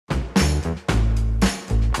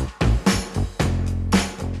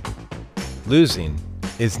Losing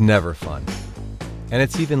is never fun. And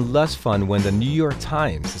it's even less fun when the New York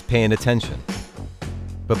Times is paying attention.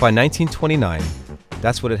 But by 1929,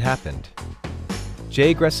 that's what had happened.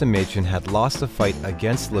 J. Gresham Machen had lost the fight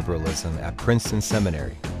against liberalism at Princeton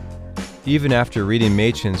Seminary. Even after reading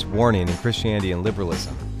Machen's warning in Christianity and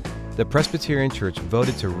Liberalism, the Presbyterian Church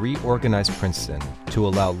voted to reorganize Princeton to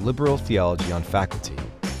allow liberal theology on faculty.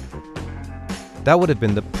 That would have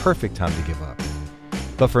been the perfect time to give up.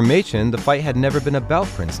 But for Machen, the fight had never been about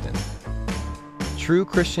Princeton. True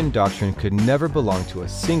Christian doctrine could never belong to a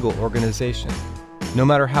single organization, no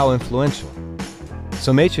matter how influential.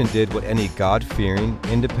 So Machen did what any God-fearing,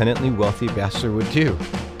 independently wealthy bachelor would do.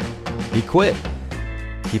 He quit.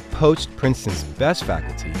 He poached Princeton's best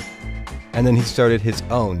faculty, and then he started his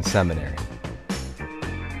own seminary.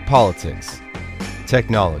 Politics,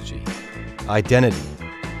 technology, identity,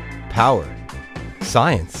 power,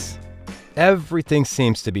 science. Everything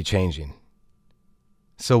seems to be changing.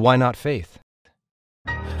 So why not faith?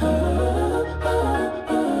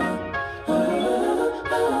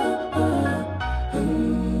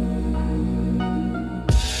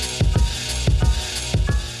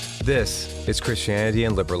 This is Christianity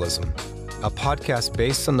and Liberalism, a podcast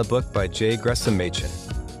based on the book by J. Gresham Machen.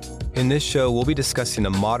 In this show, we'll be discussing a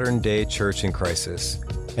modern-day church in crisis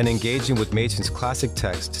and engaging with Machen's classic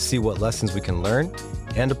text to see what lessons we can learn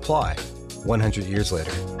and apply 100 years later.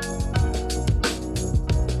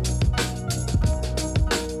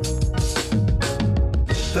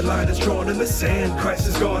 The line is drawn in the sand. Christ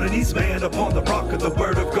is God and he's man. Upon the rock of the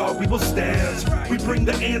word of God we will stand. We bring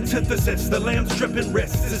the antithesis. The lamb's dripping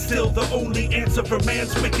wrists is still the only answer for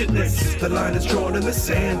man's wickedness. The line is drawn in the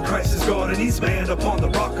sand. Christ is God and he's man. Upon the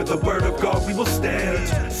rock of the word of God we will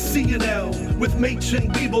stand. C&L with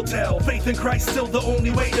Machen we will tell. Faith in Christ still the only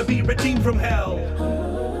way to be redeemed from hell.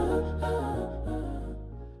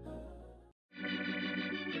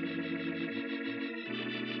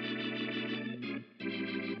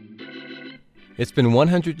 It's been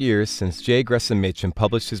 100 years since J. Gresham Machen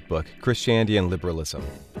published his book, Christianity and Liberalism.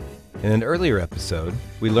 In an earlier episode,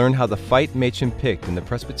 we learned how the fight Machen picked in the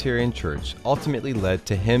Presbyterian Church ultimately led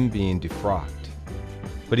to him being defrocked.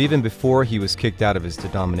 But even before he was kicked out of his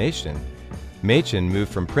denomination, Machen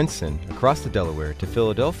moved from Princeton across the Delaware to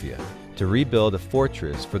Philadelphia to rebuild a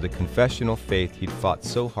fortress for the confessional faith he'd fought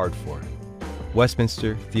so hard for,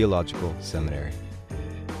 Westminster Theological Seminary.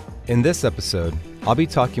 In this episode, I'll be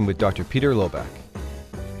talking with Dr. Peter Lillback.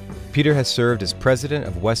 Peter has served as president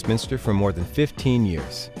of Westminster for more than 15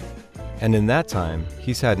 years. And in that time,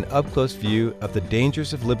 he's had an up-close view of the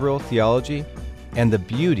dangers of liberal theology and the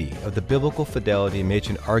beauty of the biblical fidelity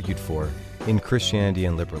Machen argued for in Christianity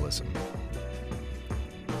and Liberalism.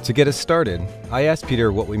 To get us started, I asked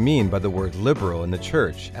Peter what we mean by the word liberal in the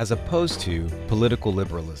church as opposed to political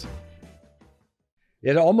liberalism.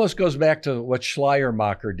 It almost goes back to what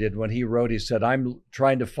Schleiermacher did when he wrote, he said, I'm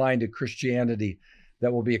trying to find a Christianity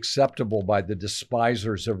that will be acceptable by the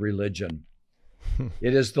despisers of religion.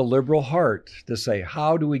 It is the liberal heart to say,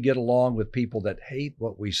 how do we get along with people that hate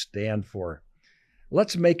what we stand for?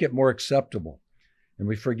 Let's make it more acceptable. And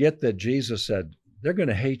we forget that Jesus said, they're going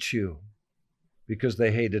to hate you because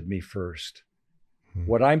they hated me first.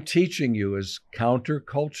 What I'm teaching you is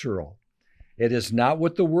countercultural. It is not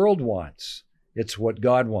what the world wants. It's what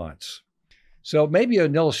God wants. So maybe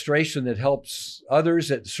an illustration that helps others,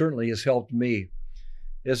 it certainly has helped me,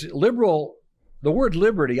 is liberal. The word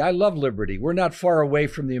liberty, I love liberty. We're not far away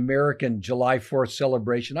from the American July 4th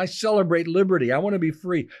celebration. I celebrate liberty. I want to be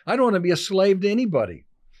free. I don't want to be a slave to anybody.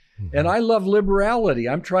 And I love liberality.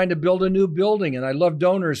 I'm trying to build a new building, and I love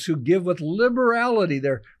donors who give with liberality.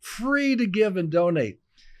 They're free to give and donate.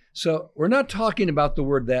 So we're not talking about the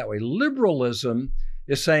word that way. Liberalism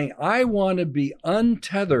is saying, I want to be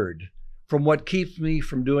untethered from what keeps me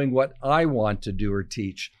from doing what I want to do or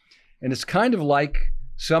teach. And it's kind of like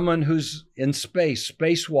someone who's in space,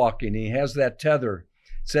 spacewalking, and he has that tether.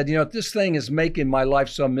 Said, this thing is making my life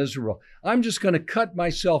so miserable. I'm just going to cut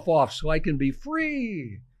myself off so I can be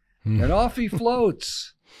free. And off he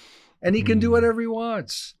floats. And he can do whatever he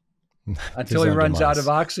wants until he runs out of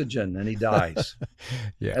oxygen and he dies.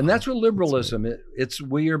 Yeah, and that's what liberalism is.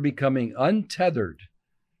 We are becoming untethered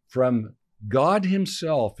from God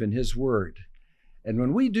himself and his word. And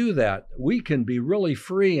when we do that, we can be really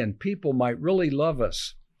free and people might really love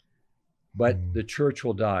us, but the church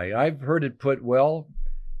will die. I've heard it put well,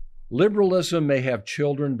 liberalism may have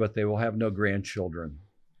children, but they will have no grandchildren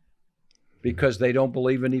because they don't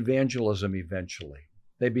believe in evangelism eventually.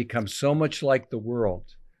 They become so much like the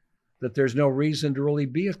world that there's no reason to really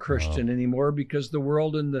be a Christian anymore because the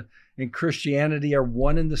world and Christianity are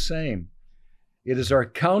one and the same. It is our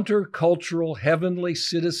countercultural heavenly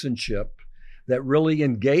citizenship that really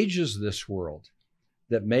engages this world,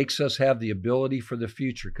 that makes us have the ability for the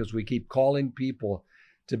future, because we keep calling people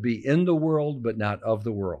to be in the world but not of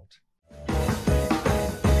the world.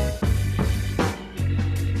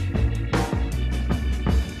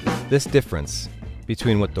 This difference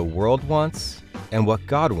between what the world wants and what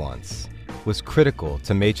God wants was critical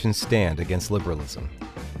to Machen's stand against liberalism.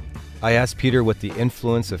 I asked Peter what the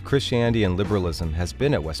influence of Christianity and liberalism has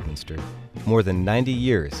been at Westminster more than 90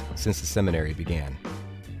 years since the seminary began.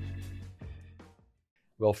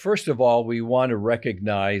 Well, first of all, we want to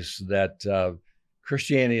recognize that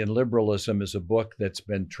Christianity and Liberalism is a book that's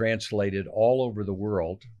been translated all over the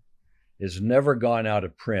world, has never gone out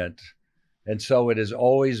of print, and so it has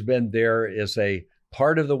always been there as a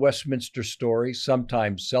part of the Westminster story,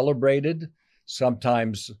 sometimes celebrated,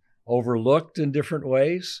 sometimes overlooked in different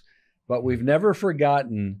ways. But we've never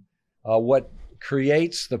forgotten what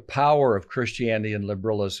creates the power of Christianity and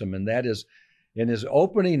liberalism, and that is in his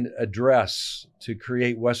opening address to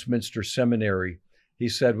create Westminster Seminary, he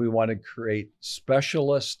said, we want to create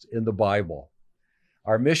specialists in the Bible.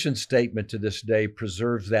 Our mission statement to this day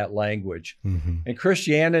preserves that language. Mm-hmm. And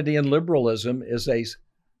Christianity and liberalism is a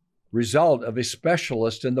result of a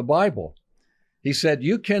specialist in the Bible. He said,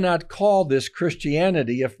 you cannot call this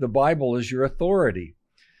Christianity if the Bible is your authority.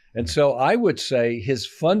 And so I would say his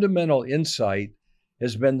fundamental insight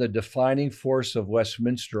has been the defining force of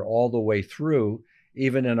Westminster all the way through,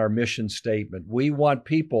 even in our mission statement. We want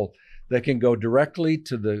people that can go directly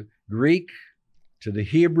to the Greek, to the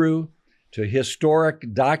Hebrew, to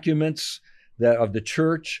historic documents of the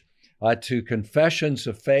church, to confessions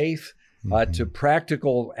of faith, to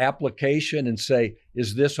practical application, and say,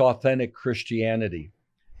 is this authentic Christianity?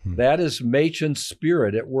 That is Machen's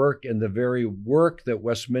spirit at work in the very work that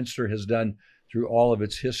Westminster has done through all of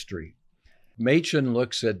its history. Machen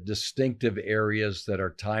looks at distinctive areas that are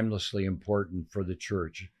timelessly important for the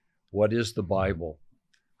church. What is the Bible?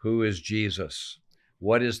 Who is Jesus?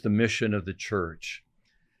 What is the mission of the church?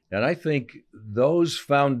 And I think those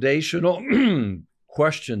foundational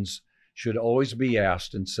questions should always be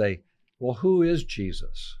asked and say, well, who is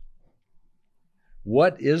Jesus?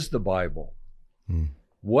 What is the Bible?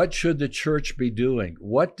 What should the church be doing?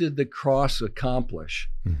 What did the cross accomplish?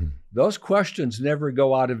 Mm-hmm. Those questions never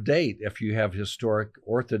go out of date if you have historic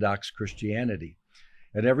Orthodox Christianity.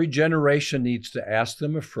 And every generation needs to ask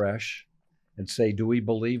them afresh and say, do we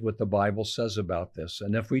believe what the Bible says about this?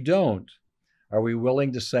 And if we don't, are we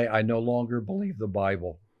willing to say, I no longer believe the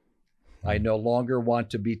Bible? I no longer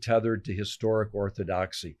want to be tethered to historic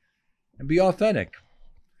orthodoxy. And be authentic.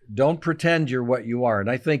 Don't pretend you're what you are. And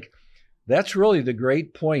I think that's really the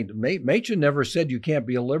great point. Machen never said you can't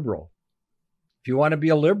be a liberal. If you want to be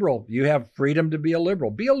a liberal, you have freedom to be a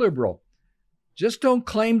liberal. Be a liberal. Just don't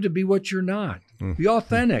claim to be what you're not. Be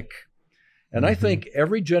authentic. And I think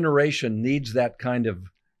every generation needs that kind of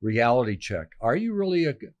reality check. Are you really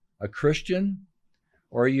a Christian,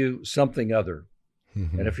 or are you something other?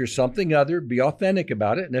 And if you're something other, be authentic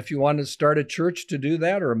about it. And if you want to start a church to do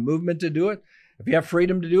that, or a movement to do it, if you have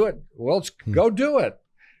freedom to do it, well, go do it.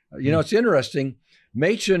 You know, it's interesting.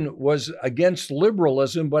 Machen was against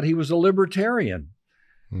liberalism, but he was a libertarian,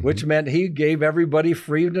 which meant he gave everybody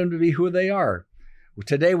freedom to be who they are.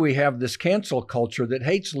 Today we have this cancel culture that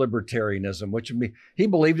hates libertarianism, which he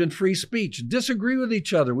believed in free speech. Disagree with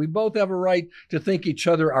each other. We both have a right to think each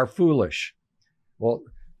other are foolish. Well,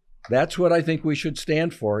 that's what I think we should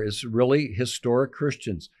stand for, is really historic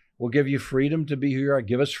Christians. We'll give you freedom to be who you are.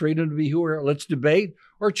 Give us freedom to be who we are. Let's debate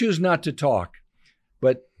or choose not to talk.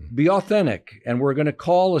 But be authentic, and we're going to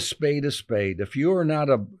call a spade a spade. If you are not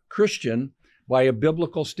a Christian by a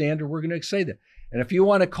biblical standard, we're going to say that. And if you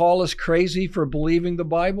want to call us crazy for believing the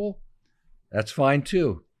Bible, that's fine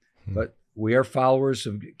too. But we are followers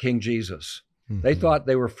of King Jesus. They thought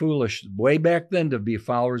they were foolish way back then to be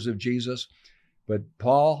followers of Jesus. But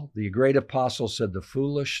Paul, the great apostle, said the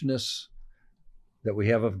foolishness that we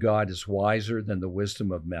have of God is wiser than the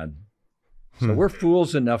wisdom of men. So we're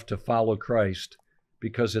fools enough to follow Christ,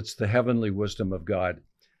 because it's the heavenly wisdom of God.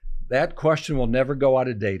 That question will never go out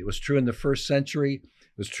of date. It was true in the first century.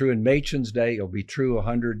 It was true in Machen's day. It'll be true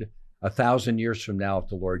 1,000 years from now if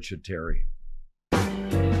the Lord should tarry.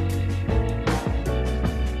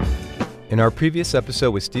 In our previous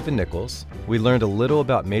episode with Stephen Nichols, we learned a little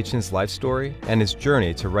about Machen's life story and his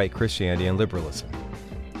journey to write Christianity and Liberalism.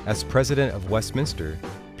 As president of Westminster,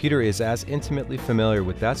 Peter is as intimately familiar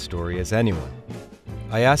with that story as anyone.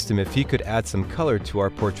 I asked him if he could add some color to our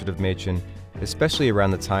portrait of Machen, especially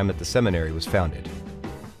around the time that the seminary was founded.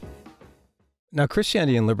 Now,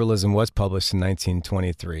 Christianity and Liberalism was published in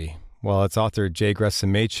 1923, While its author, J.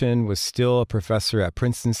 Gresham Machen, was still a professor at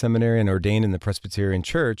Princeton Seminary and ordained in the Presbyterian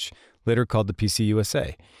Church, later called the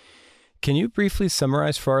PCUSA. Can you briefly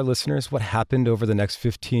summarize for our listeners what happened over the next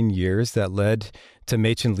 15 years that led to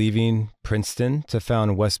Machen leaving Princeton to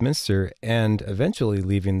found Westminster and eventually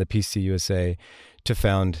leaving the PCUSA to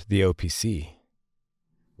found the OPC?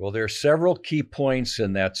 Well, there are several key points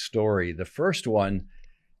in that story. The first one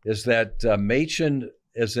is that Machen,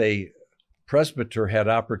 as a presbyter, had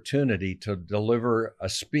opportunity to deliver a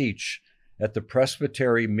speech at the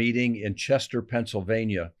Presbyterian meeting in Chester,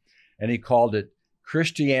 Pennsylvania, and he called it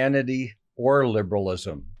Christianity or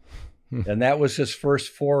Liberalism. And that was his first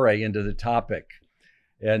foray into the topic.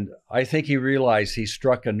 And I think he realized he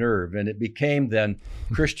struck a nerve, and it became then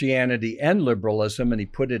Christianity and Liberalism, and he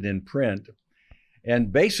put it in print.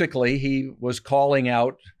 And basically, he was calling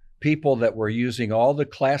out people that were using all the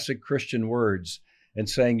classic Christian words and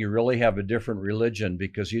saying you really have a different religion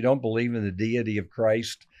because you don't believe in the deity of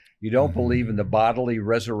Christ. You don't believe in the bodily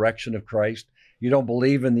resurrection of Christ. You don't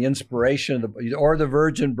believe in the inspiration of or the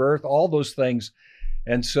virgin birth, all those things.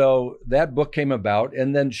 And so that book came about.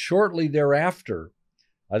 And then shortly thereafter,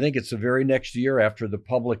 I think it's the very next year after the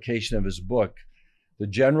publication of his book, the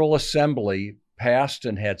General Assembly passed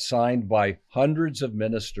and had signed by hundreds of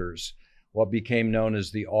ministers what became known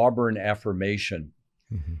as the Auburn Affirmation.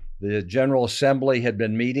 The General Assembly had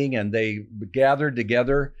been meeting, and they gathered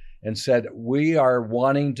together and said, we are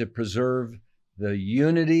wanting to preserve the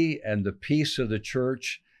unity and the peace of the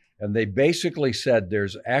church. And they basically said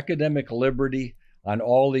there's academic liberty on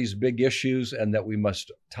all these big issues and that we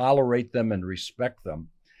must tolerate them and respect them.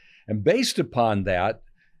 And based upon that,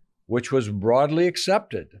 which was broadly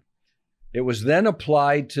accepted, it was then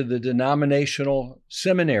applied to the denominational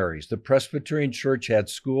seminaries. The Presbyterian Church had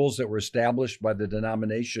schools that were established by the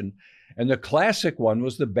denomination, and the classic one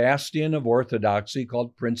was the bastion of orthodoxy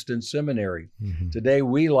called Princeton Seminary. Today,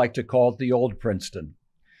 we like to call it the old Princeton.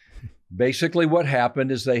 Basically, what happened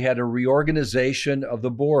is they had a reorganization of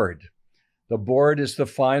the board. The board is the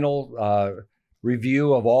final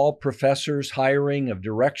review of all professors, hiring, of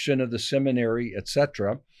direction of the seminary,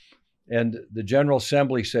 etc. And the General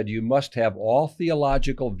Assembly said, you must have all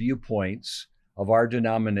theological viewpoints of our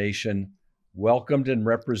denomination welcomed and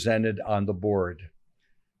represented on the board.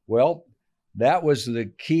 Well, that was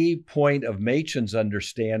the key point of Machen's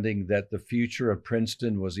understanding that the future of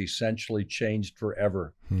Princeton was essentially changed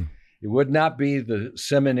forever. It would not be the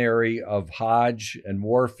seminary of Hodge and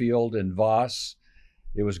Warfield and Voss.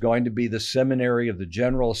 It was going to be the seminary of the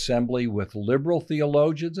General Assembly with liberal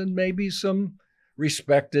theologians and maybe some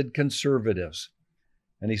respected conservatives.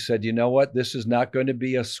 And he said, you know what? This is not going to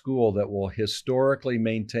be a school that will historically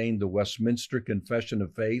maintain the Westminster Confession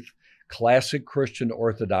of Faith, classic Christian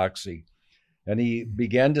orthodoxy. And he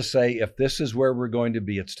began to say, if this is where we're going to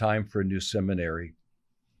be, it's time for a new seminary.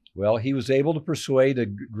 Well, he was able to persuade a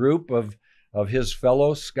group of his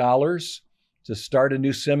fellow scholars to start a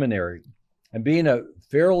new seminary. And being a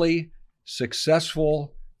fairly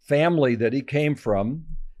successful family that he came from,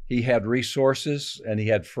 he had resources and he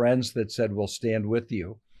had friends that said, we'll stand with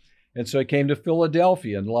you. And so he came to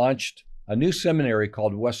Philadelphia and launched a new seminary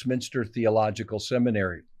called Westminster Theological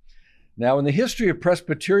Seminary. Now, in the history of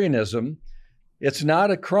Presbyterianism, it's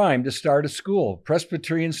not a crime to start a school.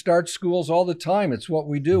 Presbyterians start schools all the time. It's what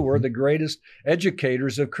we do. We're the greatest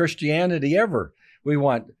educators of Christianity ever. We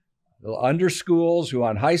want under schools, we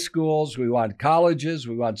want high schools, we want colleges,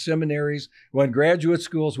 we want seminaries, we want graduate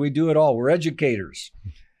schools. We do it all. We're educators.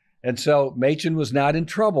 And so Machen was not in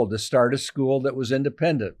trouble to start a school that was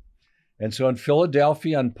independent. And so in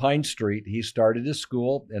Philadelphia on Pine Street, he started a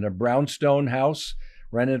school in a brownstone house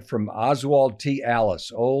rented from Oswald T.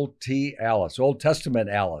 Alice, Old Testament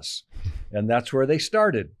Alice. And that's where they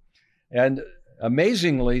started. And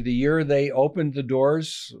amazingly, the year they opened the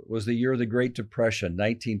doors was the year of the Great Depression,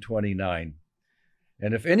 1929.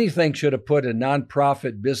 And if anything should have put a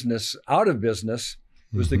nonprofit business out of business,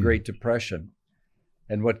 it was the Great Depression.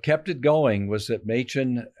 And what kept it going was that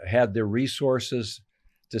Machen had the resources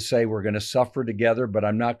to say, we're going to suffer together, but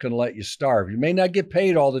I'm not going to let you starve. You may not get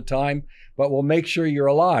paid all the time, but we'll make sure you're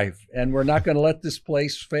alive. And we're not going to let this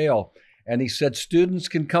place fail. And he said, students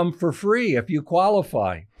can come for free if you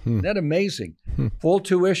qualify. Isn't that amazing? Full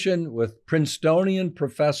tuition with Princetonian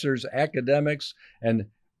professors, academics, and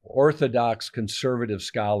Orthodox conservative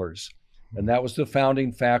scholars. And that was the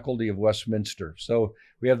founding faculty of Westminster. So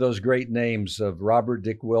we have those great names of Robert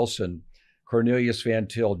Dick Wilson, Cornelius Van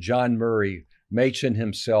Til, John Murray, Machen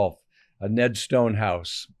himself, Ned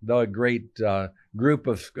Stonehouse, the great group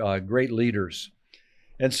of great leaders.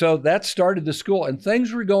 And so that started the school, and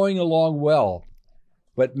things were going along well.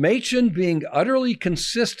 But Machen, being utterly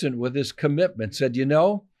consistent with his commitment, said,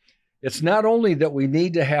 it's not only that we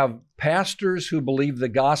need to have pastors who believe the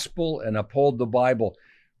gospel and uphold the Bible,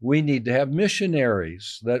 we need to have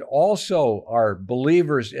missionaries that also are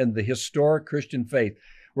believers in the historic Christian faith.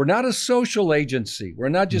 We're not a social agency. We're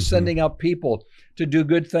not just sending out people to do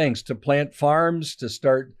good things, to plant farms, to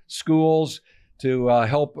start schools, to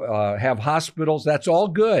help have hospitals. That's all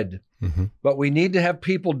good. But we need to have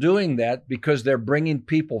people doing that because they're bringing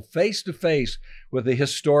people face to face with the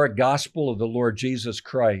historic gospel of the Lord Jesus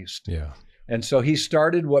Christ. Yeah. And so he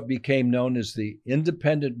started what became known as the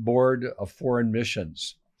Independent Board of Foreign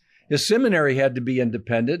Missions. His seminary had to be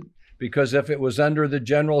independent because if it was under the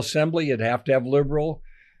General Assembly, it'd have to have liberal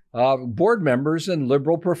board members and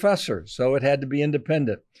liberal professors. So it had to be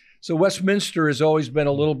independent. So Westminster has always been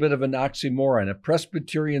a little bit of an oxymoron, a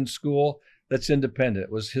Presbyterian school that's independent.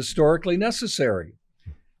 It was historically necessary.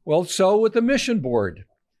 Well, so with the mission board.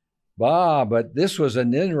 But this was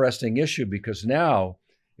an interesting issue because now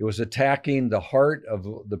it was attacking the heart of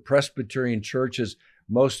the Presbyterian Church's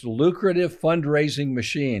most lucrative fundraising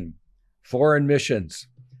machine, foreign missions.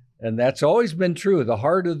 And that's always been true. The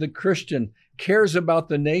heart of the Christian cares about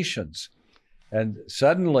the nations. And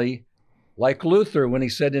suddenly, like Luther, when he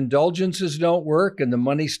said indulgences don't work and the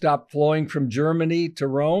money stopped flowing from Germany to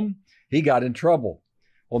Rome, he got in trouble.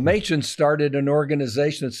 Well, Machen started an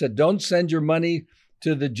organization that said, don't send your money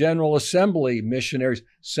to the General Assembly missionaries,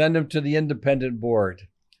 send them to the independent board.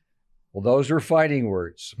 Well, those were fighting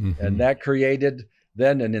words. And that created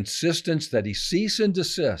then an insistence that he cease and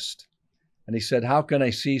desist. And he said, how can I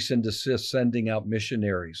cease and desist sending out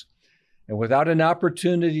missionaries? And without an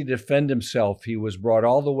opportunity to defend himself, he was brought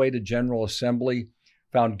all the way to General Assembly,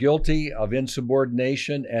 found guilty of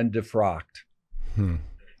insubordination, and defrocked.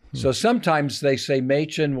 So sometimes they say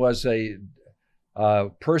Machen was a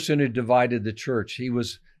person who divided the church. He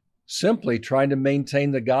was simply trying to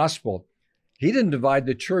maintain the gospel. He didn't divide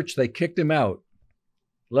the church. They kicked him out.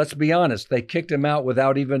 Let's be honest. They kicked him out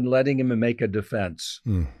without even letting him make a defense.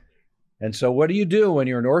 And so what do you do when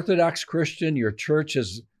you're an Orthodox Christian? Your church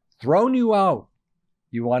has thrown you out.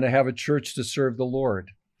 You want to have a church to serve the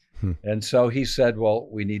Lord. And so he said, well,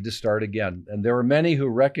 we need to start again. And there were many who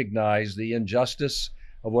recognized the injustice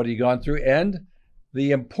of what he'd gone through and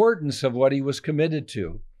the importance of what he was committed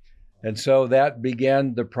to. And so that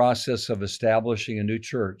began the process of establishing a new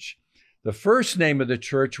church. The first name of the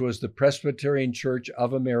church was the Presbyterian Church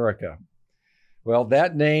of America. Well,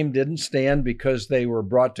 that name didn't stand because they were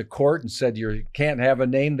brought to court and said, you can't have a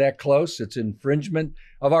name that close. It's infringement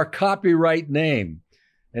of our copyright name.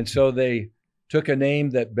 And so they took a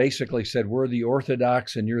name that basically said, we're the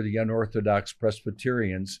Orthodox and you're the unorthodox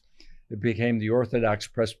Presbyterians. It became the Orthodox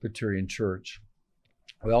Presbyterian Church.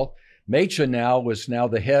 Well, Machen was now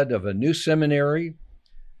the head of a new seminary,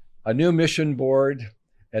 a new mission board,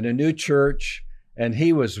 and a new church, and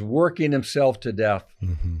he was working himself to death.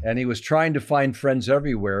 And he was trying to find friends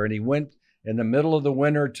everywhere. And he went in the middle of the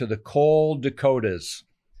winter to the cold Dakotas.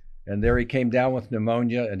 And there he came down with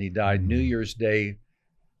pneumonia, and he died New Year's Day,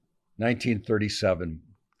 1937.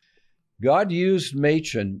 God used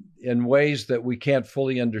Machen in ways that we can't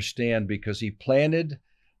fully understand because he planted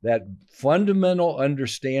that fundamental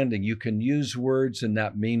understanding. You can use words and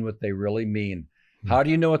not mean what they really mean. How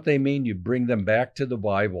do you know what they mean? You bring them back to the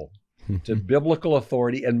Bible, to biblical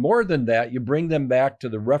authority. And more than that, you bring them back to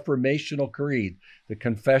the Reformational Creed, the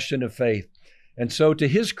Confession of Faith. And so to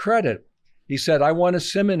his credit, he said, I want a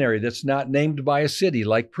seminary that's not named by a city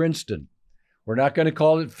like Princeton. We're not going to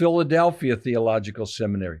call it Philadelphia Theological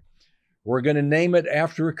Seminary. We're going to name it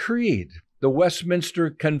after a creed, the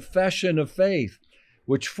Westminster Confession of Faith,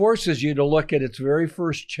 which forces you to look at its very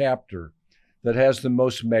first chapter that has the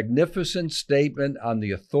most magnificent statement on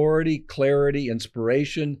the authority, clarity,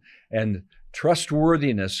 inspiration, and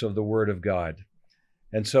trustworthiness of the Word of God.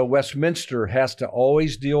 And so Westminster has to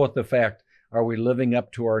always deal with the fact, are we living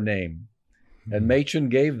up to our name? And Machen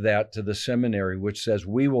gave that to the seminary, which says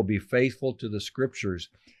we will be faithful to the Scriptures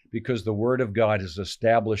because the Word of God has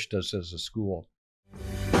established us as a school.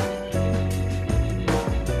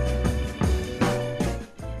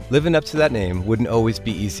 Living up to that name wouldn't always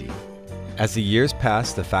be easy. As the years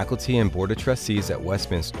passed, the faculty and board of trustees at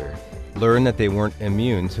Westminster learned that they weren't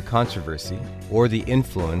immune to controversy or the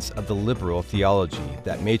influence of the liberal theology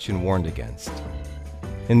that Machen warned against.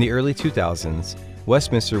 In the early 2000s,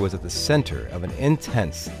 Westminster was at the center of an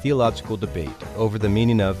intense theological debate over the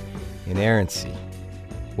meaning of inerrancy,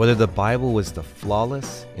 whether the Bible was the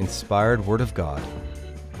flawless, inspired Word of God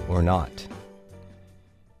or not.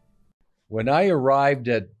 When I arrived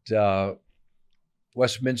at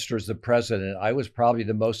Westminster as the president, I was probably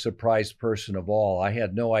the most surprised person of all. I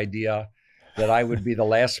had no idea that I would be the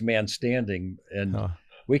last man standing. And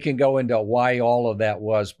we can go into why all of that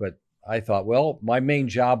was, but I thought, well, my main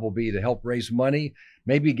job will be to help raise money,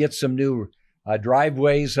 maybe get some new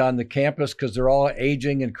driveways on the campus because they're all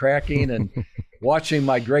aging and cracking, and watching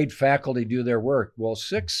my great faculty do their work. Well,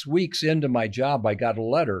 6 weeks into my job, I got a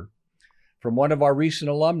letter from one of our recent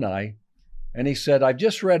alumni, and he said, I've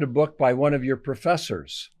just read a book by one of your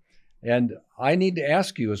professors, and I need to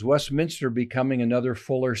ask you, is Westminster becoming another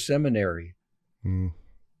Fuller Seminary?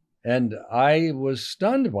 And I was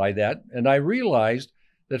stunned by that, and I realized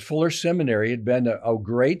that Fuller Seminary had been a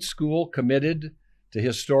great school committed to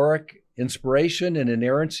historic inspiration and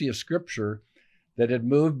inerrancy of Scripture, that had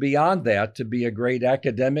moved beyond that to be a great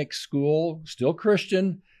academic school, still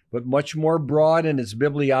Christian, but much more broad in its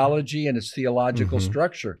bibliology and its theological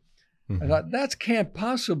structure. I thought, that can't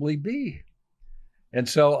possibly be. And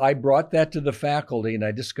so I brought that to the faculty, and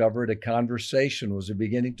I discovered a conversation was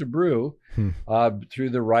beginning to brew through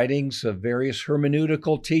the writings of various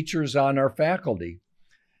hermeneutical teachers on our faculty.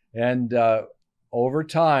 And over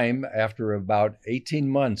time, after about 18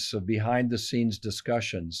 months of behind-the-scenes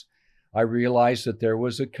discussions, I realized that there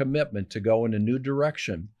was a commitment to go in a new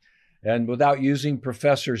direction. And without using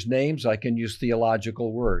professors' names, I can use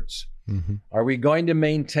theological words. Are we going to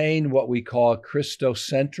maintain what we call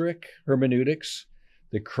Christocentric hermeneutics,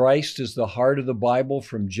 that Christ is the heart of the Bible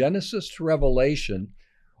from Genesis to Revelation,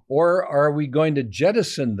 or are we going to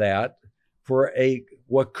jettison that for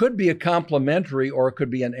what could be a complementary or it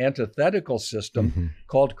could be an antithetical system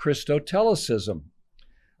called Christotelicism?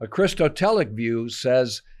 A Christotelic view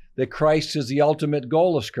says that Christ is the ultimate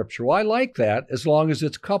goal of Scripture. Well, I like that as long as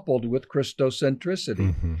it's coupled with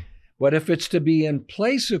Christocentricity. But if it's to be in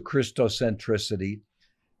place of Christocentricity,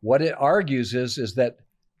 what it argues is that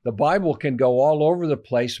the Bible can go all over the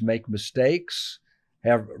place, make mistakes,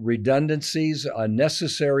 have redundancies,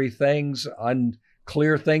 unnecessary things,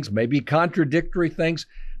 unclear things, maybe contradictory things,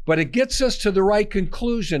 but it gets us to the right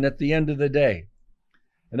conclusion at the end of the day.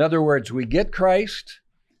 In other words, we get Christ,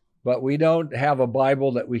 but we don't have a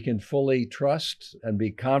Bible that we can fully trust and be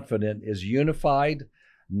confident is unified,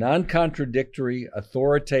 non-contradictory,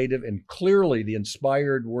 authoritative, and clearly the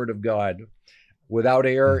inspired Word of God without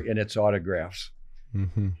error in its autographs.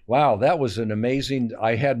 Wow, that was an amazing,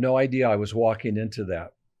 I had no idea I was walking into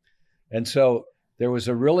that. And so there was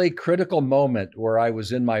a really critical moment where I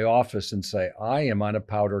was in my office and say, I am on a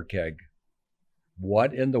powder keg.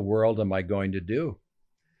 What in the world am I going to do?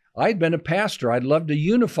 I'd been a pastor. I'd love to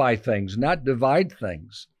unify things, not divide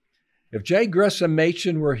things. If J. Gresham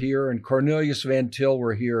Machen were here and Cornelius Van Til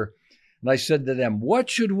were here, and I said to them, what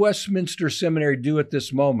should Westminster Seminary do at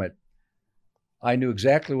this moment? I knew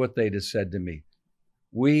exactly what they'd have said to me.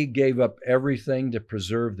 We gave up everything to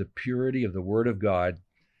preserve the purity of the Word of God,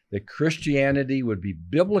 that Christianity would be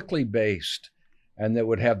biblically based, and that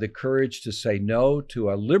would have the courage to say no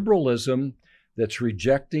to a liberalism that's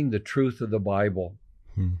rejecting the truth of the Bible.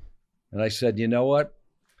 And I said, you know what?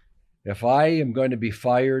 If I am going to be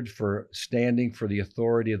fired for standing for the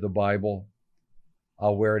authority of the Bible,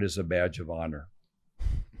 I'll wear it as a badge of honor.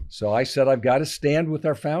 So I said, I've got to stand with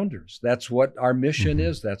our founders. That's what our mission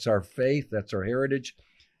is. That's our faith. That's our heritage.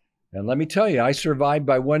 And let me tell you, I survived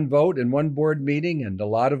by one vote in one board meeting, and a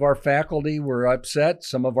lot of our faculty were upset.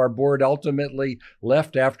 Some of our board ultimately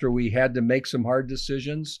left after we had to make some hard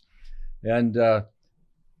decisions. And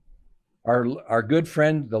our good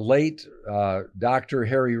friend, the late Dr.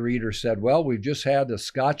 Harry Reeder, said, well, we've just had a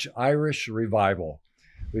Scotch-Irish revival.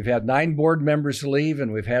 We've had 9 board members leave,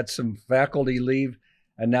 and we've had some faculty leave,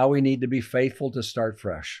 and now we need to be faithful to start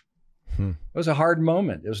fresh. It was a hard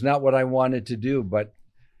moment. It was not what I wanted to do, but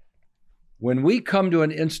when we come to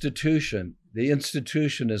an institution, the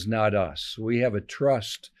institution is not us. We have a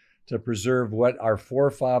trust to preserve what our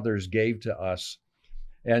forefathers gave to us.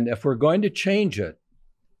 And if we're going to change it,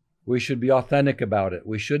 we should be authentic about it.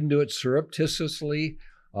 We shouldn't do it surreptitiously,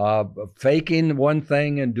 faking one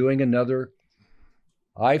thing and doing another.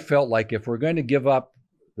 I felt like if we're going to give up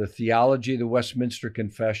the theology of the Westminster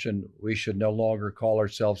Confession, we should no longer call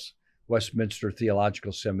ourselves Westminster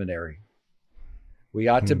Theological Seminary. We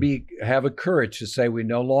ought to have a courage to say we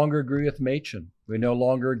no longer agree with Machen. We no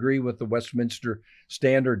longer agree with the Westminster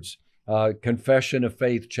Standards Confession of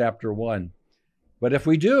Faith, Chapter 1. But if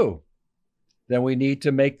we do, then we need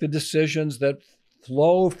to make the decisions that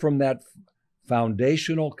flow from that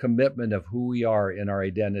foundational commitment of who we are in our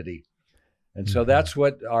identity. And so that's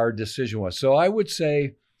what our decision was. So I would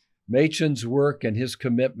say Machen's work and his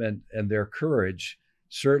commitment and their courage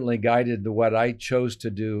certainly guided what I chose to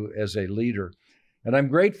do as a leader. And I'm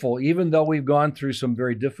grateful, even though we've gone through some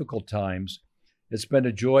very difficult times, it's been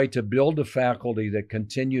a joy to build a faculty that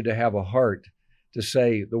continue to have a heart to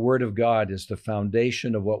say the Word of God is the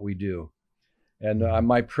foundation of what we do. And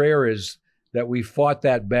my prayer is that we fought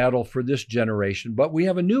that battle for this generation, but we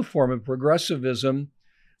have a new form of progressivism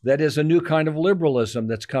that is a new kind of liberalism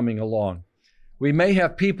that's coming along. We may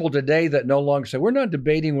have people today that no longer say, we're not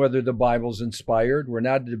debating whether the Bible's inspired. We're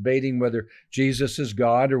not debating whether Jesus is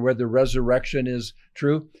God or whether resurrection is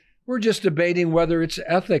true. We're just debating whether its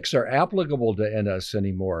ethics are applicable to us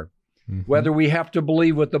anymore. Mm-hmm. Whether we have to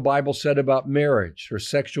believe what the Bible said about marriage or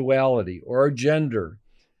sexuality or gender.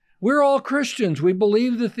 We're all Christians. We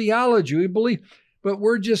believe the theology. But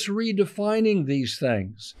we're just redefining these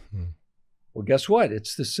things. Mm-hmm. Well, guess what?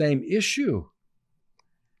 It's the same issue.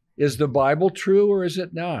 Is the Bible true or is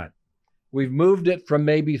it not? We've moved it from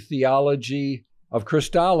maybe theology of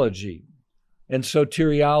Christology and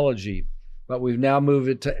soteriology, but we've now moved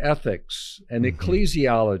it to ethics and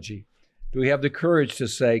ecclesiology. Do we have the courage to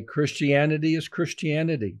say Christianity is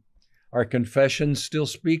Christianity? Our confessions still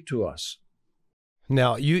speak to us.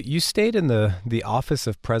 Now, you stayed in the office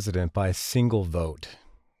of president by a single vote.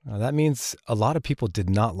 That means a lot of people did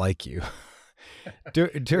not like you.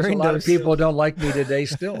 During a lot of people don't like me today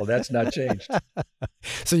still. That's not changed.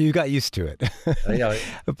 So you got used to it. Yeah.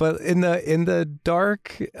 But in the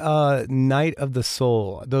dark night of the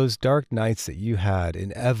soul, those dark nights that you had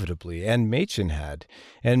inevitably, and Machen had,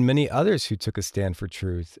 and many others who took a stand for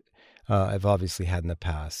truth have obviously had in the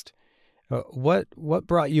past. What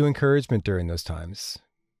brought you encouragement during those times?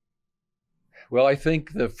 Well, I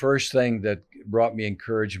think the first thing that brought me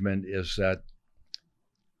encouragement is that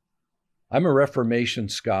I'm a Reformation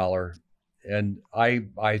scholar, and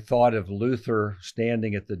I thought of Luther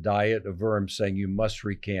standing at the Diet of Worms saying, you must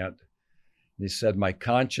recant. And he said, my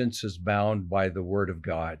conscience is bound by the Word of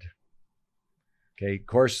God. Okay, of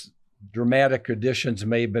course, dramatic additions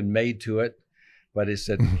may have been made to it, but he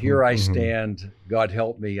said, here I stand, God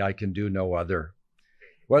help me, I can do no other.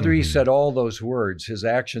 Whether he said all those words, his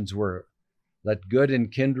actions were, let good and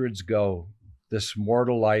kindreds go, this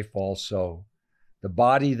mortal life also. The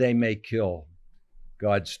body they may kill,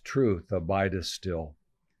 God's truth abideth still.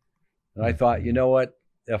 And I thought, you know what?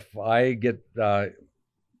 If I get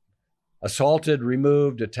assaulted,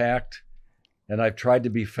 removed, attacked, and I've tried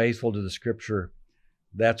to be faithful to the Scripture,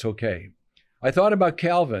 that's okay. I thought about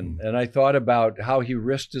Calvin, and I thought about how he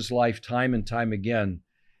risked his life time and time again,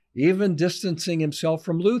 even distancing himself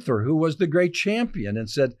from Luther, who was the great champion, and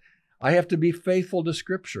said, I have to be faithful to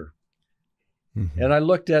Scripture. And I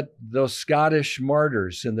looked at those Scottish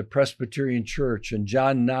martyrs in the Presbyterian Church and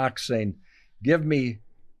John Knox saying, give me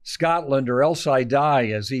Scotland or else I die,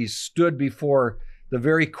 as he stood before the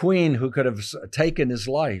very queen who could have taken his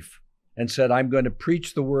life and said, I'm going to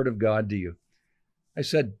preach the Word of God to you. I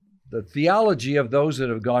said, the theology of those that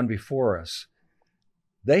have gone before us,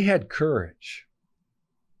 they had courage.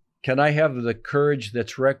 Can I have the courage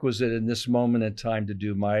that's requisite in this moment in time to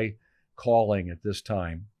do my calling at this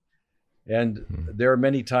time? And there are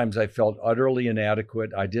many times I felt utterly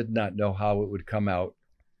inadequate. I did not know how it would come out,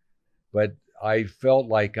 but I felt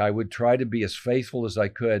like I would try to be as faithful as I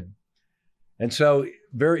could. And so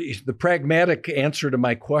the pragmatic answer to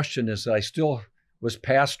my question is that I still was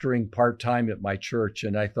pastoring part-time at my church.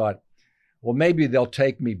 And I thought, well, maybe they'll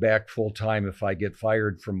take me back full-time if I get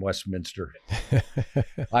fired from Westminster.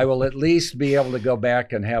 I will at least be able to go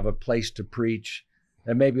back and have a place to preach.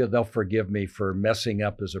 And maybe they'll forgive me for messing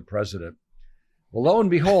up as a president. Well, lo and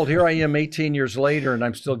behold, here I am 18 years later, and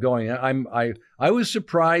I'm still going. I was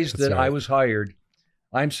surprised that I was hired.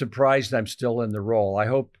 I'm surprised I'm still in the role. I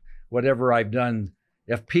hope whatever I've done,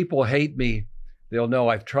 if people hate me, they'll know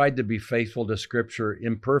I've tried to be faithful to Scripture,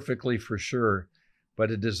 imperfectly for sure, but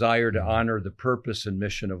a desire to honor the purpose and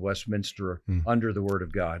mission of Westminster under the Word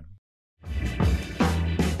of God.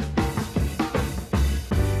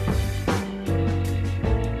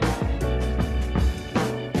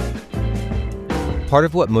 Part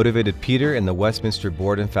of what motivated Peter and the Westminster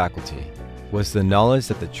Board and faculty was the knowledge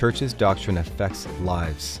that the church's doctrine affects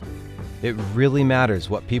lives. It really matters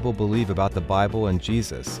what people believe about the Bible and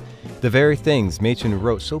Jesus, the very things Machen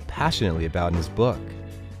wrote so passionately about in his book.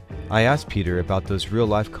 I asked Peter about those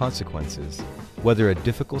real-life consequences, whether a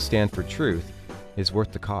difficult stand for truth is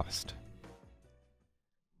worth the cost.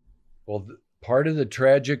 Well, part of the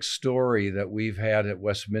tragic story that we've had at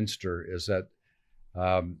Westminster is that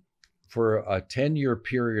for a 10-year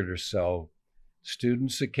period or so,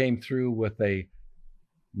 students that came through with a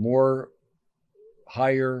more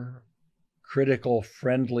higher, critical,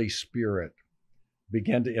 friendly spirit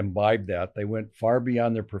began to imbibe that. They went far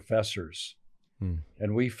beyond their professors.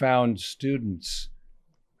 And we found students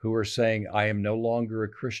who are saying, I am no longer a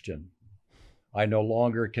Christian. I no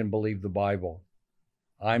longer can believe the Bible.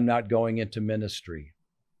 I'm not going into ministry.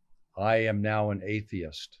 I am now an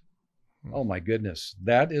atheist. Oh my goodness.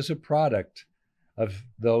 That is a product of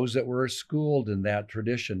those that were schooled in that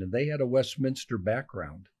tradition, and they had a Westminster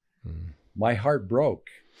background. My heart broke.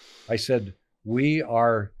 I said, we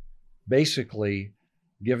are basically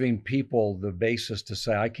giving people the basis to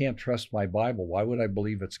say, I can't trust my Bible. Why would I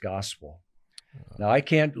believe it's gospel? Now, I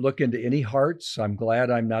can't look into any hearts. I'm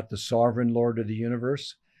glad I'm not the sovereign Lord of the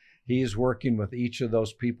universe. He is working with each of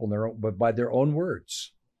those people, but by their own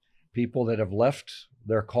words, people that have left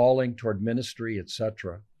their calling toward ministry,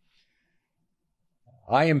 etc.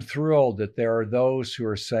 I am thrilled that there are those who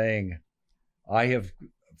are saying, I have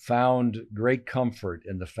found great comfort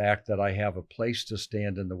in the fact that I have a place to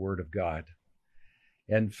stand in the Word of God.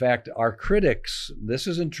 In fact, our critics, this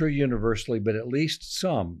isn't true universally, but at least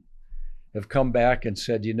some, have come back and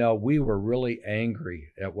said, we were really angry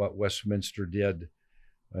at what Westminster did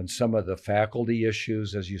and some of the faculty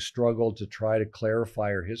issues as you struggled to try to clarify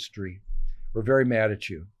our history. We're very mad at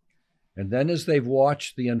you. And then as they've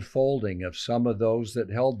watched the unfolding of some of those that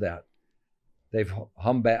held that, they've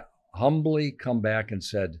humbly come back and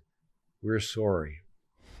said, we're sorry.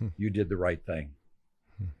 You did the right thing.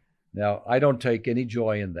 Now, I don't take any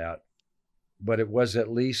joy in that, but it was at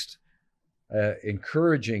least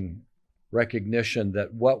encouraging recognition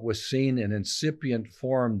that what was seen in incipient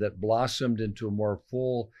form that blossomed into a more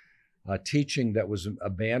full teaching that was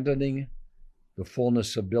abandoning the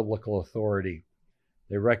fullness of biblical authority.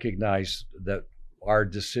 They recognized that our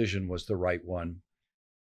decision was the right one.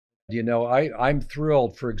 I'm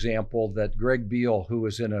thrilled, for example, that Greg Beale, who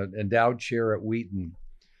was in an endowed chair at Wheaton,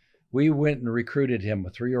 we went and recruited him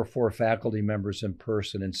with 3 or 4 faculty members in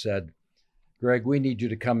person and said, Greg, we need you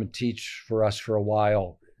to come and teach for us for a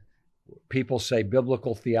while. People say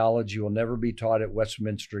biblical theology will never be taught at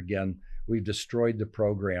Westminster again. We've destroyed the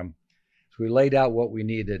program. So we laid out what we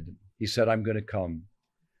needed. He said, I'm going to come.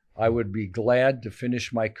 I would be glad to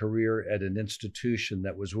finish my career at an institution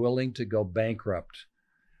that was willing to go bankrupt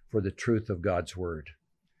for the truth of God's word.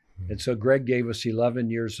 And so Greg gave us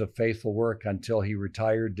 11 years of faithful work until he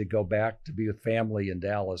retired to go back to be with family in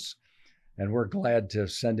Dallas. And we're glad to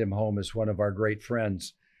send him home as one of our great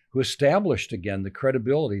friends who established again the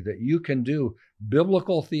credibility that you can do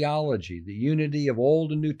biblical theology, the unity of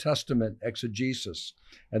Old and New Testament exegesis,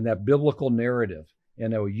 and that biblical narrative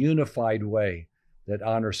in a unified way that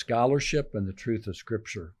honors scholarship and the truth of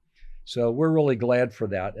Scripture. So we're really glad for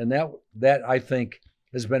that. And that I think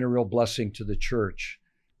has been a real blessing to the church,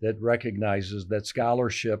 that recognizes that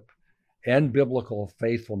scholarship and biblical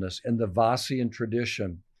faithfulness in the Vossian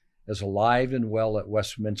tradition is alive and well at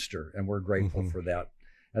Westminster, and we're grateful for that.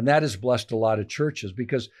 And that has blessed a lot of churches,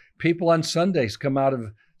 because people on Sundays come out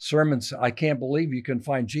of sermons, I can't believe you can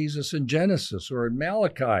find Jesus in Genesis or in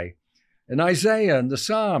Malachi and Isaiah and the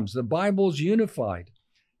Psalms. The Bible's unified.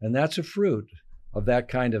 And that's a fruit of that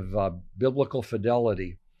kind of biblical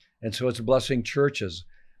fidelity. And so it's blessing churches.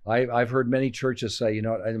 I've heard many churches say,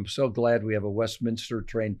 I'm so glad we have a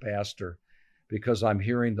Westminster-trained pastor, because I'm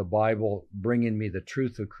hearing the Bible bringing me the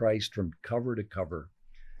truth of Christ from cover to cover.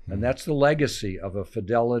 And that's the legacy of a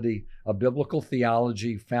fidelity, a biblical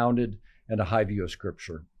theology founded in a high view of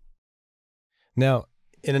Scripture. Now,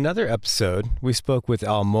 in another episode, we spoke with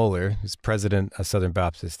Al Mohler, who's president of Southern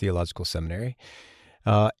Baptist Theological Seminary,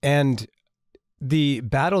 and the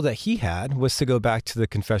battle that he had was to go back to the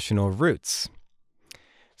confessional roots.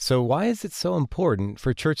 So why is it so important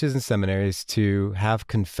for churches and seminaries to have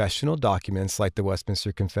confessional documents like the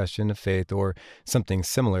Westminster Confession of Faith or something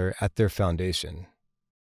similar at their foundation?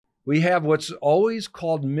 We have what's always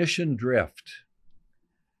called mission drift.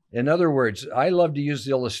 In other words, I love to use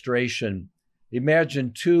the illustration.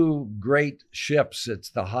 Imagine 2 great ships, it's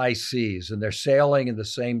the high seas, and they're sailing in the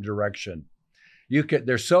same direction.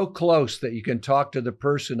 They're so close that you can talk to the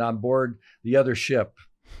person on board the other ship.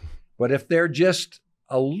 But if they're just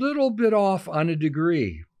a little bit off on a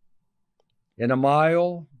degree, in a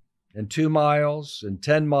mile, in 2 miles, in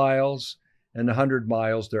 10 miles, and 100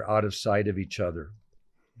 miles, they're out of sight of each other.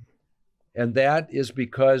 And that is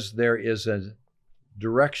because there is a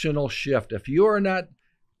directional shift. If you are not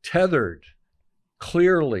tethered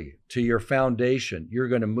clearly to your foundation, you're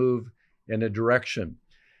going to move in a direction.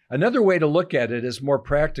 Another way to look at it is more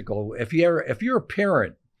practical. If you're a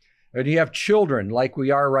parent and you have children like we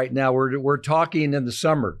are right now, we're talking in the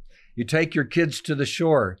summer. You take your kids to the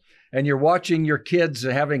shore and you're watching your kids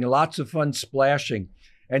having lots of fun splashing.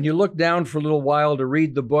 And you look down for a little while to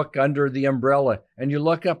read the book under the umbrella, and you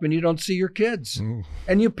look up and you don't see your kids.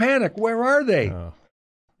 And you panic, where are they?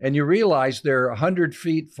 and you realize they're 100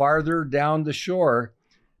 feet farther down the shore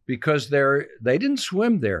because they didn't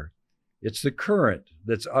swim there. It's the current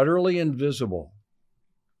that's utterly invisible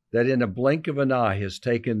that in a blink of an eye has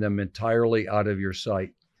taken them entirely out of your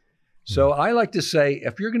sight. So I like to say,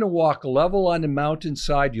 if you're going to walk level on the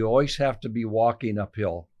mountainside, you always have to be walking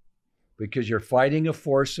uphill because you're fighting a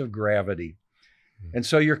force of gravity. And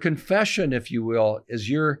so your confession, if you will, is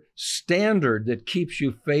your standard that keeps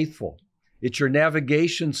you faithful. It's your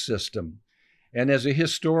navigation system. And as a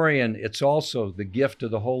historian, it's also the gift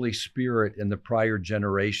of the Holy Spirit in the prior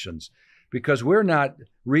generations, because we're not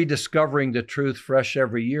rediscovering the truth fresh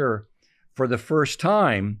every year for the first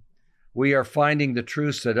time. We are finding the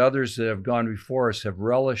truths that others that have gone before us have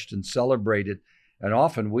relished and celebrated, and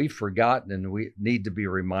often we've forgotten and we need to be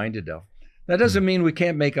reminded of. That doesn't mean we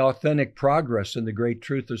can't make authentic progress in the great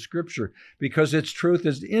truth of Scripture, because its truth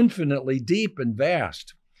is infinitely deep and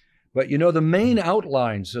vast. But you know, the main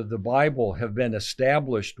outlines of the Bible have been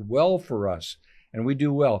established well for us, and we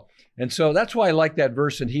do well. And so that's why I like that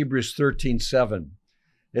verse in Hebrews 13:7.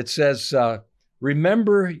 It says,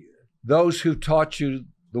 remember those who taught you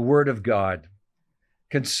the word of God.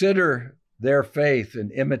 Consider their faith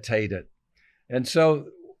and imitate it. And so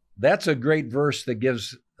that's a great verse that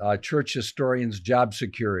gives church historians job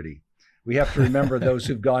security. We have to remember those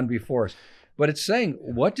who've gone before us. But it's saying,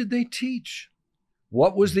 what did they teach?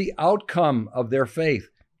 What was the outcome of their faith?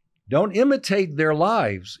 Don't imitate their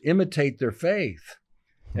lives, imitate their faith.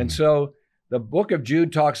 And so the book of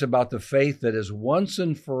Jude talks about the faith that has once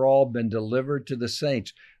and for all been delivered to the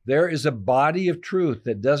saints. There is a body of truth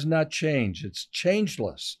that does not change. It's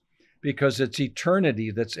changeless because it's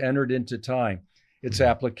eternity that's entered into time. Its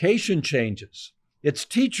application changes. Its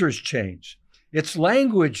teachers change. Its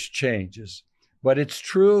language changes. But its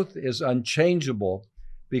truth is unchangeable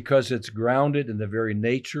because it's grounded in the very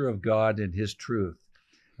nature of God and his truth.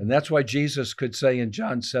 And that's why Jesus could say in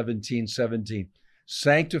John 17:17,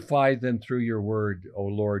 sanctify them through your word, O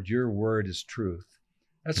Lord, your word is truth.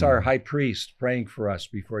 That's our high priest praying for us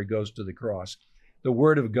before he goes to the cross. The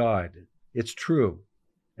word of God, it's true.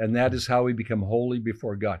 And that is how we become holy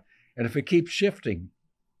before God. And if it keeps shifting,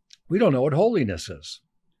 we don't know what holiness is.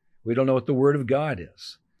 We don't know what the word of God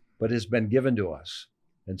is, but it's been given to us.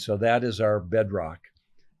 And so that is our bedrock.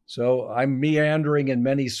 So I'm meandering in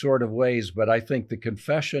many sort of ways, but I think the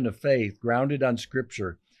confession of faith grounded on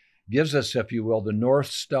Scripture gives us, if you will, the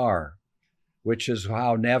North Star, which is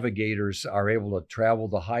how navigators are able to travel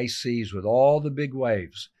the high seas with all the big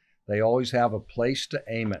waves. They always have a place to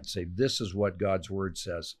aim at, say, this is what God's word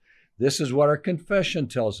says. This is what our confession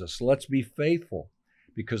tells us. Let's be faithful,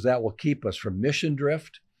 because that will keep us from mission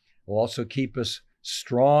drift. It will also keep us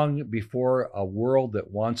strong before a world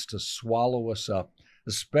that wants to swallow us up,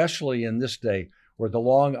 especially in this day where the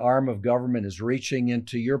long arm of government is reaching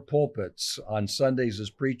into your pulpits on Sundays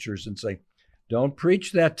as preachers and saying, don't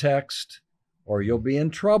preach that text or you'll be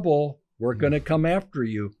in trouble. We're going to come after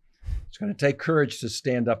you. It's going to take courage to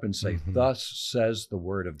stand up and say, thus says the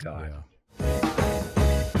word of God.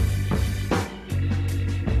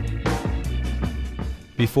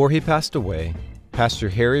 Before he passed away, Pastor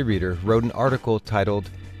Harry Reeder wrote an article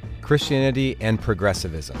titled Christianity and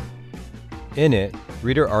Progressivism. In it,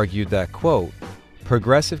 Reeder argued that, quote,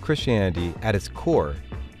 progressive Christianity at its core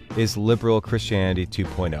is liberal Christianity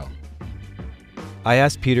 2.0. I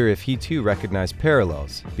asked Peter if he too recognized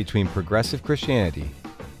parallels between progressive Christianity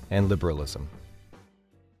and liberalism.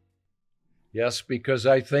 Yes, because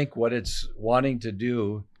I think what it's wanting to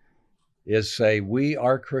do is say, we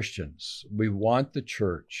are Christians. We want the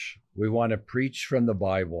church. We want to preach from the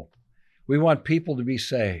Bible. We want people to be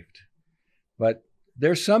saved. But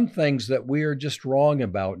there's some things that we are just wrong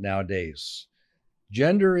about nowadays.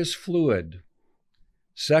 Gender is fluid.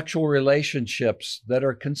 Sexual relationships that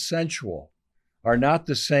are consensual are not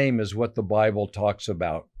the same as what the Bible talks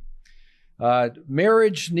about.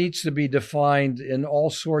 Marriage needs to be defined in all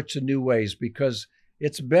sorts of new ways because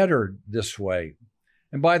it's better this way.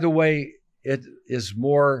 And by the way, it is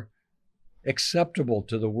more acceptable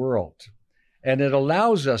to the world. And it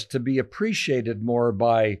allows us to be appreciated more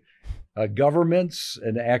by governments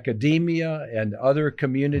and academia and other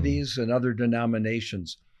communities and other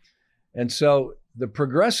denominations. And so the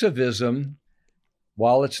progressivism,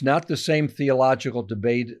 while it's not the same theological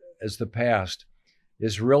debate as the past,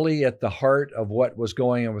 is really at the heart of what was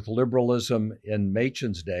going on with liberalism in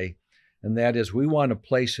Machen's day. And that is, we want a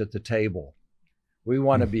place at the table. We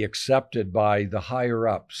want to be accepted by the higher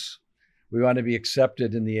ups. We want to be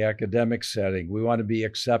accepted in the academic setting. We want to be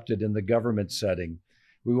accepted in the government setting.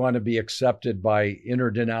 We want to be accepted by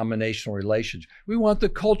interdenominational relations. We want the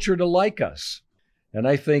culture to like us. And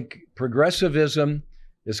I think progressivism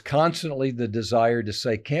is constantly the desire to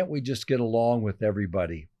say, can't we just get along with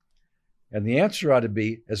everybody? And the answer ought to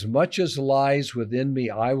be, as much as lies within me,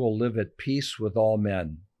 I will live at peace with all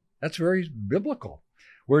men. That's very biblical.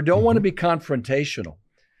 We don't want to be confrontational.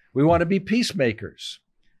 We want to be peacemakers.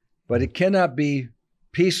 But it cannot be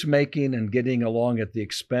peacemaking and getting along at the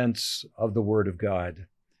expense of the Word of God,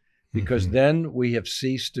 because then we have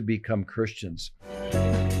ceased to become Christians.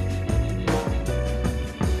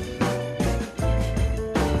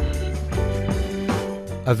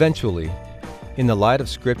 Eventually, in the light of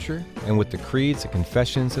Scripture and with the creeds and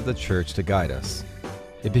confessions of the Church to guide us,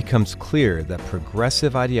 it becomes clear that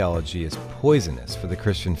progressive ideology is poisonous for the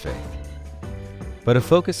Christian faith. But a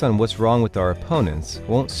focus on what's wrong with our opponents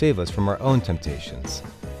won't save us from our own temptations.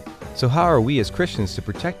 So how are we as Christians to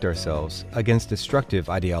protect ourselves against destructive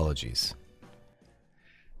ideologies?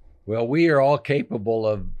 Well, we are all capable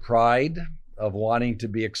of pride, of wanting to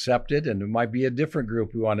be accepted, and it might be a different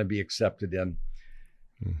group we want to be accepted in.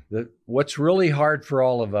 What's really hard for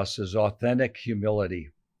all of us is authentic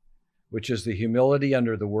humility, which is the humility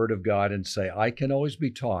under the Word of God and say, I can always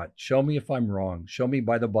be taught. Show me if I'm wrong. Show me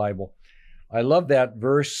by the Bible. I love that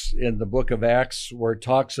verse in the book of Acts where it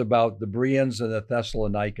talks about the Bereans and the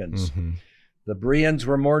Thessalonians. The Bereans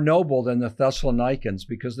were more noble than the Thessalonians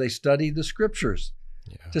because they studied the Scriptures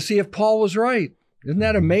to see if Paul was right. Isn't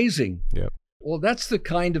that amazing? Yep. Well, that's the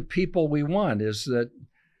kind of people we want, is that,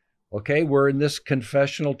 okay, we're in this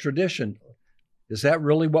confessional tradition. Is that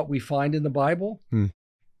really what we find in the Bible?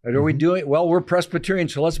 Are we doing, well, we're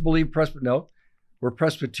Presbyterians, so let's believe No, we're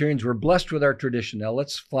Presbyterians. We're blessed with our tradition. Now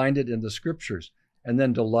let's find it in the Scriptures and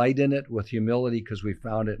then delight in it with humility because we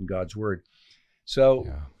found it in God's Word. So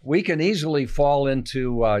we can easily fall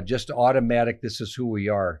into just automatic, this is who we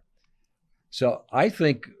are. So I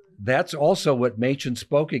think that's also what Machen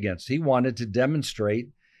spoke against. He wanted to demonstrate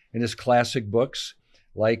in his classic books,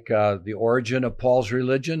 like The Origin of Paul's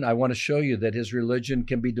Religion. I want to show you that his religion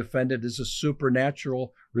can be defended as a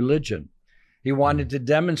supernatural religion. He wanted to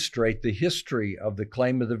demonstrate the history of the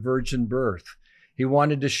claim of the virgin birth. He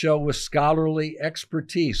wanted to show with scholarly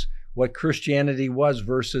expertise what Christianity was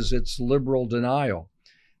versus its liberal denial.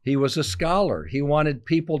 He was a scholar. He wanted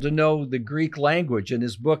people to know the Greek language, and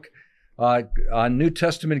his book on New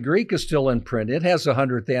Testament Greek is still in print. It has a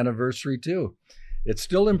 100th anniversary too. It's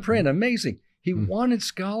still in print. Amazing. He wanted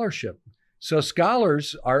scholarship. So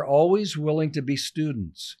scholars are always willing to be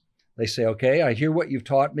students. They say, okay, I hear what you've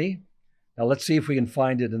taught me. Now let's see if we can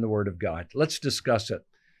find it in the Word of God. Let's discuss it.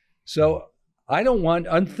 So I don't want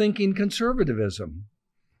unthinking conservatism.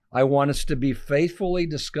 I want us to be faithfully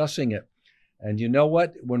discussing it. And you know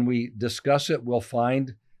what? When we discuss it, we'll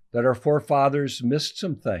find that our forefathers missed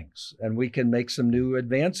some things, and we can make some new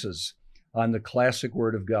advances on the classic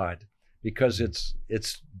Word of God because its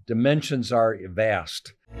dimensions are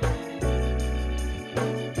vast.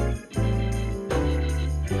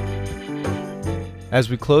 As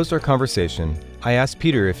we closed our conversation, I asked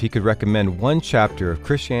Peter if he could recommend one chapter of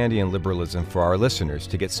Christianity and Liberalism for our listeners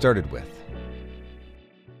to get started with.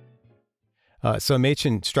 So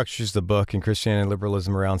Machen structures the book in Christianity and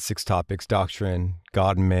Liberalism around 6 topics: doctrine,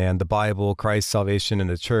 God and man, the Bible, Christ, salvation,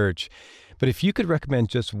 and the church. But if you could recommend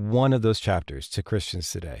just one of those chapters to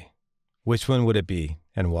Christians today, which one would it be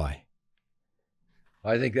and why?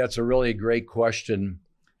 I think that's a really great question.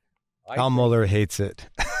 Al Mohler hates it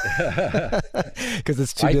because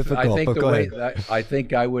it's too difficult. I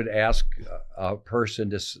think I would ask a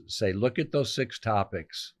person to say, look at those 6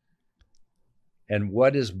 topics and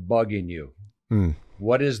what is bugging you?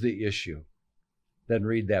 What is the issue? Then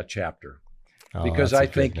read that chapter. Because I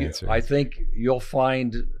think you'll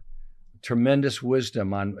find tremendous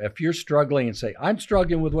wisdom on, if you're struggling and say, I'm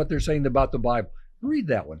struggling with what they're saying about the Bible, read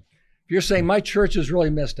that one. If you're saying my church is really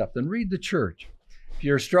messed up, then read the church. If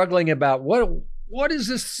you're struggling about what is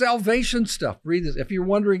this salvation stuff, read this. If you're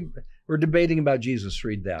wondering or debating about Jesus,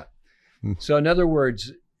 read that. So in other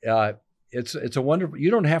words, it's a wonderful, you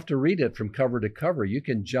don't have to read it from cover to cover. You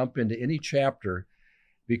can jump into any chapter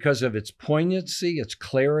because of its poignancy, its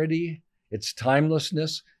clarity, its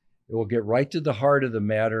timelessness. It will get right to the heart of the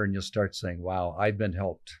matter, and you'll start saying, wow, I've been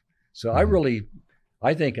helped. So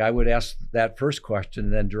I think I would ask that first question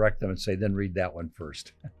and then direct them and say, then read that one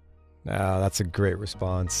first. That's a great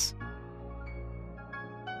response.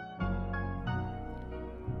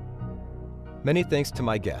 Many thanks to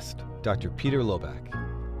my guest, Dr. Peter Lillback.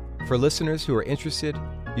 For listeners who are interested,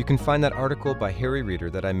 you can find that article by Harry Reeder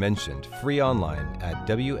that I mentioned free online at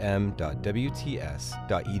wm.wts.edu.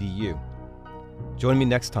 Join me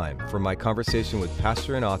next time for my conversation with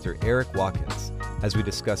pastor and author Eric Watkins as we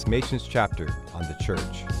discuss Machen's chapter on the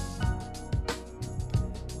church.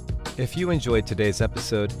 If you enjoyed today's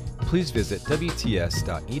episode, please visit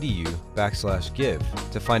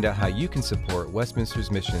wts.edu/give to find out how you can support Westminster's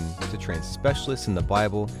mission to train specialists in the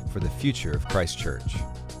Bible for the future of Christ Church.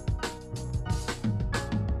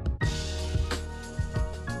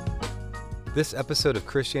 This episode of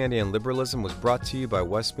Christianity and Liberalism was brought to you by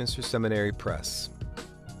Westminster Seminary Press.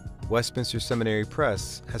 Westminster Seminary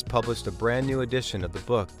Press has published a brand new edition of the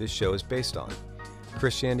book this show is based on,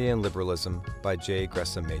 Christianity and Liberalism by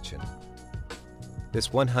Gresham Machen. This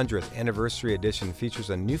 100th anniversary edition features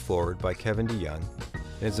a new foreword by Kevin DeYoung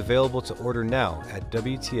and is available to order now at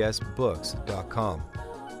wtsbooks.com.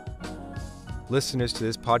 Listeners to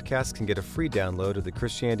this podcast can get a free download of the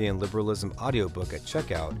Christianity and Liberalism audiobook at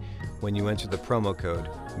checkout when you enter the promo code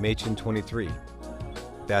MACHEN23.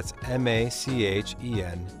 That's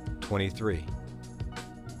MACHEN 23.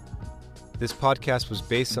 This podcast was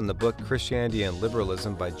based on the book Christianity and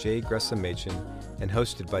Liberalism by Gresham Machen and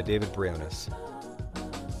hosted by David Briones.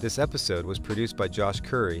 This episode was produced by Josh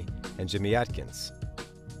Curry and Jimmy Atkins.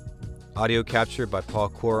 Audio captured by Paul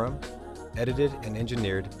Quorum, edited and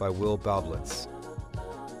engineered by Will Baublitz.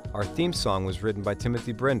 Our theme song was written by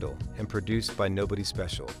Timothy Brindle and produced by Nobody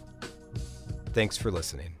Special. Thanks for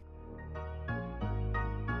listening.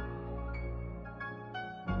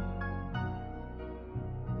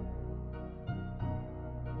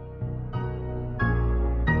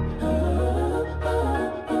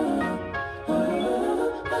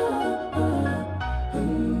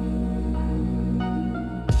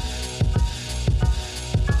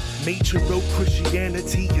 Machen wrote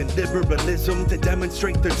Christianity and Liberalism to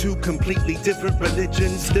demonstrate they're two completely different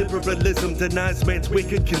religions. Liberalism denies man's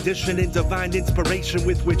wicked condition and divine inspiration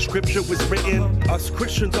with which Scripture was written. Us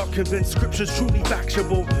Christians are convinced Scripture's truly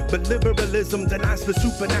factual, but Liberalism denies the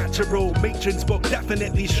supernatural. Machen's book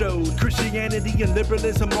definitely showed Christianity and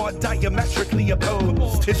Liberalism are diametrically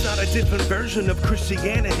opposed. It's not a different version of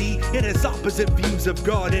Christianity, it has opposite views of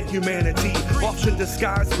God and humanity, often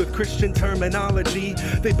disguised with Christian terminology.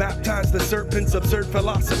 They baptize the serpent's absurd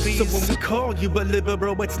philosophy. So when we call you a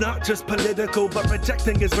liberal, it's not just political, but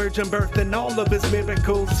rejecting his virgin birth and all of his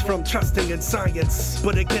miracles, from trusting in science.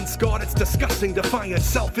 But against God, it's disgusting. Defiant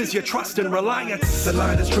self is your trust and reliance. The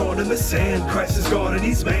line is drawn in the sand. Christ is God and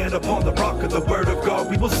he's man. Upon the rock of the word of God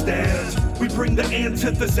we will stand. We bring the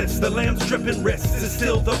antithesis. The lamb's dripping wrists is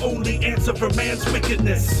still the only answer for man's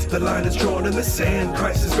wickedness. The line is drawn in the sand.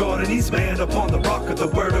 Christ is God and he's man. Upon the rock of the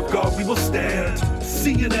word of God we will stand.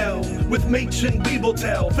 C&L with Machen we will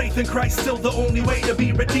tell. Faith in Christ still the only way to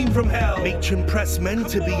be redeemed from hell. Machen press men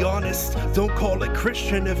to be honest. Don't call it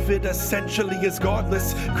Christian if it essentially is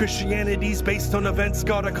godless. Christianity's based on events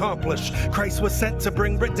God accomplished. Christ was sent to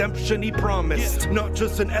bring redemption he promised. Not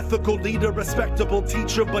just an ethical leader, respectable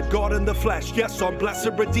teacher, but God in the flesh. Yes, our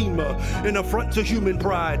blessed Redeemer. An affront to human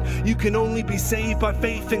pride. You can only be saved by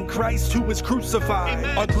faith in Christ who was crucified.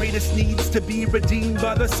 Amen. Our greatest needs to be redeemed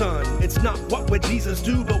by the Son. It's not what would Jesus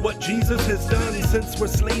do, but what Jesus has done. Since we're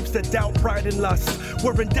slaves to doubt, pride, and lust,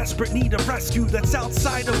 we're in desperate need of rescue that's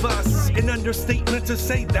outside of us. An understatement to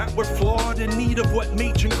say that we're flawed, in need of what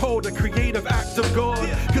Machen called a creative act of God.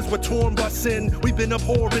 Cause we're torn by sin, we've been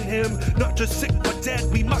abhorring him. Not just sick but dead,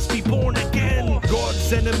 we must be born again.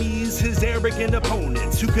 God's enemies, his arrogant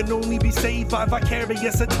opponents, who can only be saved by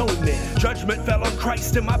vicarious atonement. Judgment fell on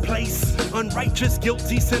Christ in my place. Unrighteous,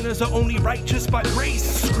 guilty sinners are only righteous by grace.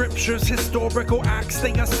 Scripture's historical acts,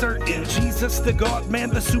 they are certain. Jesus the God-man,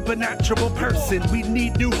 the supernatural person. We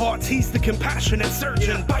need new hearts, he's the compassionate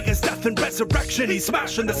surgeon. By his death and resurrection, he's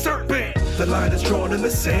smashing the serpent. The line is drawn in the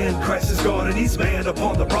sand. Christ is God and he's man.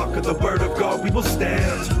 Upon the rock of the word of God we will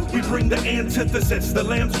stand. We bring the antithesis. The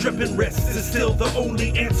lamb's dripping wrists is still the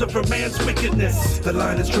only answer for man's wickedness. The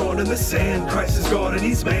line is drawn in the sand. Christ is God and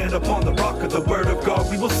he's man. Upon the rock of the word of God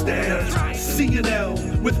we will stand. C&L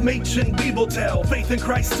with Machen we will tell. Faith in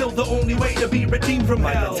Christ still the only way to be redeemed from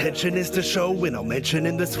hell. My intention is to show, and I'll mention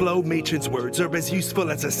in this flow, Machen's words are as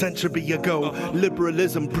useful as a century ago.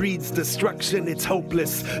 Liberalism breeds destruction, it's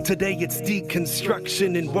hopeless. Today it's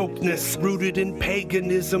deconstruction and wokeness, rooted in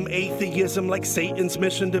paganism, atheism, like Satan's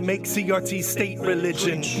mission to make CRT state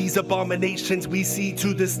religion. These abominations we see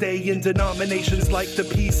to this day in denominations like the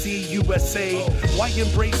PCUSA. Why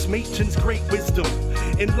embrace Machen's great wisdom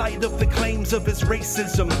in light of the claims of his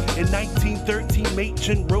racism? In 1913,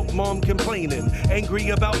 Machen wrote Mom Complaining, angry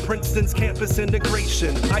about Princeton's campus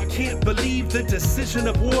integration. I can't believe the decision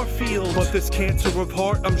of Warfield, but this cancer of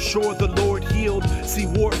heart I'm sure the Lord healed. See,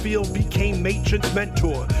 Warfield became Machen's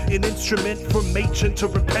mentor, an instrument for Machen to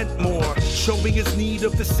repent more, showing his need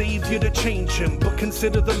of the Savior to change him, but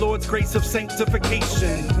consider the Lord's grace of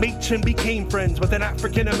sanctification. Machen became friends with an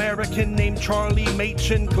African American named Charlie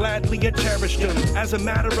Machen gladly had cherished him. As a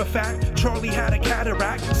matter of fact, Charlie had a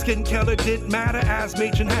cataract. Skin color didn't matter as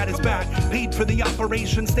Machen had his back. Paid for the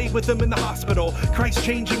operation, stayed with him in the hospital. Christ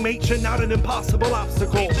changing Machen, not an impossible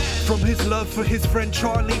obstacle. From his love for his friend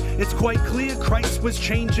Charlie, it's quite clear Christ was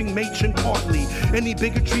changing Machen partly. Any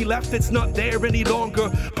bigotry left, it's not there any longer.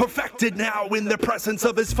 Perfected now in the presence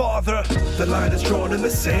of his Father. The line is drawn in the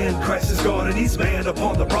sand. Christ is God and he's man.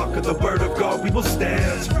 Upon the rock of the word of God we will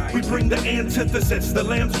stand. We bring the antithesis. The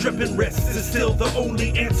lamb's dripping wrists is still the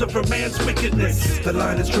only answer for man's wickedness. The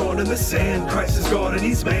line is drawn in the sand. Christ is God and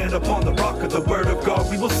he's man. Upon the rock of the word of God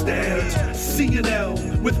we will stand. C&L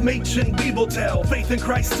with Machen we will tell. Faith in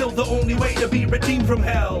Christ still the only way to be redeemed from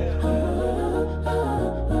hell.